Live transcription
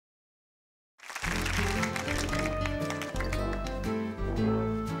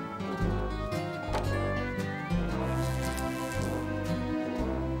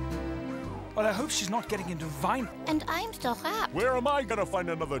But I hope she's not getting into vinyl. And I'm still wrapped. Where am I gonna find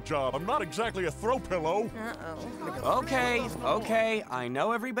another job? I'm not exactly a throw pillow. Uh-oh. Okay. I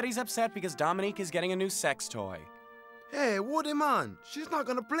know everybody's upset because Dominique is getting a new sex toy. Hey, Woody man, she's not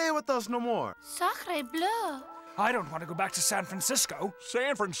gonna play with us no more. Sacre bleu. I don't want to go back to San Francisco.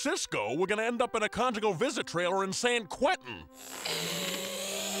 San Francisco? We're gonna end up in a conjugal visit trailer in San Quentin.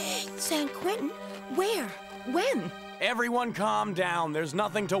 San Quentin? Where? When? Everyone calm down. There's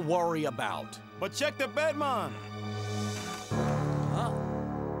nothing to worry about. But check the bed, man.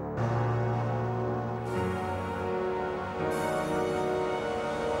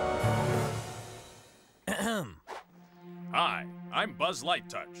 Hi, I'm Buzz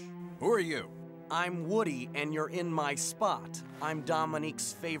Lightouch. Who are you? I'm Woody, and you're in my spot. I'm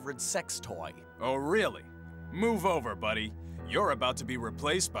Dominique's favorite sex toy. Oh, really? Move over, buddy. You're about to be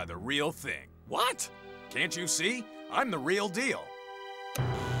replaced by the real thing. What? Can't you see? I'm the real deal.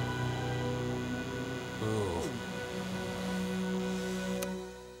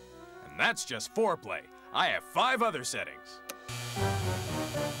 And that's just foreplay. I have 5 other settings.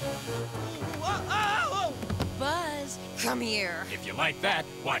 Buzz, come here. If you like that,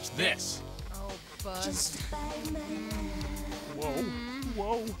 watch this. Oh, Buzz.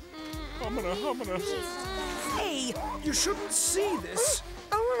 Whoa. I'm gonna... Hey, You shouldn't see this.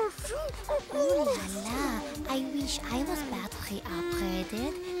 Ooh la la. I wish I was battery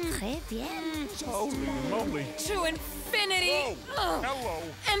operated. Très bien. Holy moly. to infinity Hello.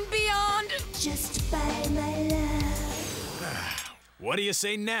 and beyond. Just by my love. What do you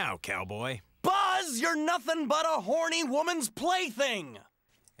say now, cowboy? Buzz, you're nothing but a horny woman's plaything.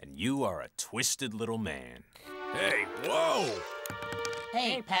 And you are a twisted little man. Hey, whoa!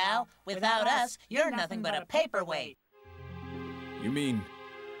 Hey, pal, without us, you're nothing but a paperweight. You mean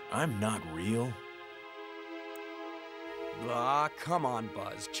I'm not real? Ah, come on,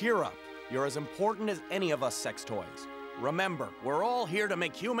 Buzz. Cheer up. You're as important as any of us sex toys. Remember, we're all here to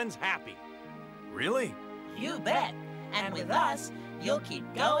make humans happy. Really? You bet. And with us, you'll keep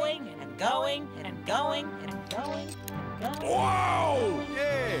going and going and going and going and going. Whoa!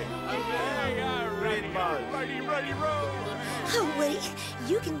 Righty, roll. Oh, Woody,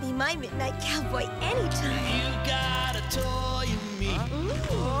 you can be my midnight cowboy anytime. You got a toy in me.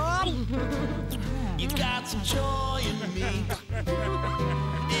 You got some joy in me.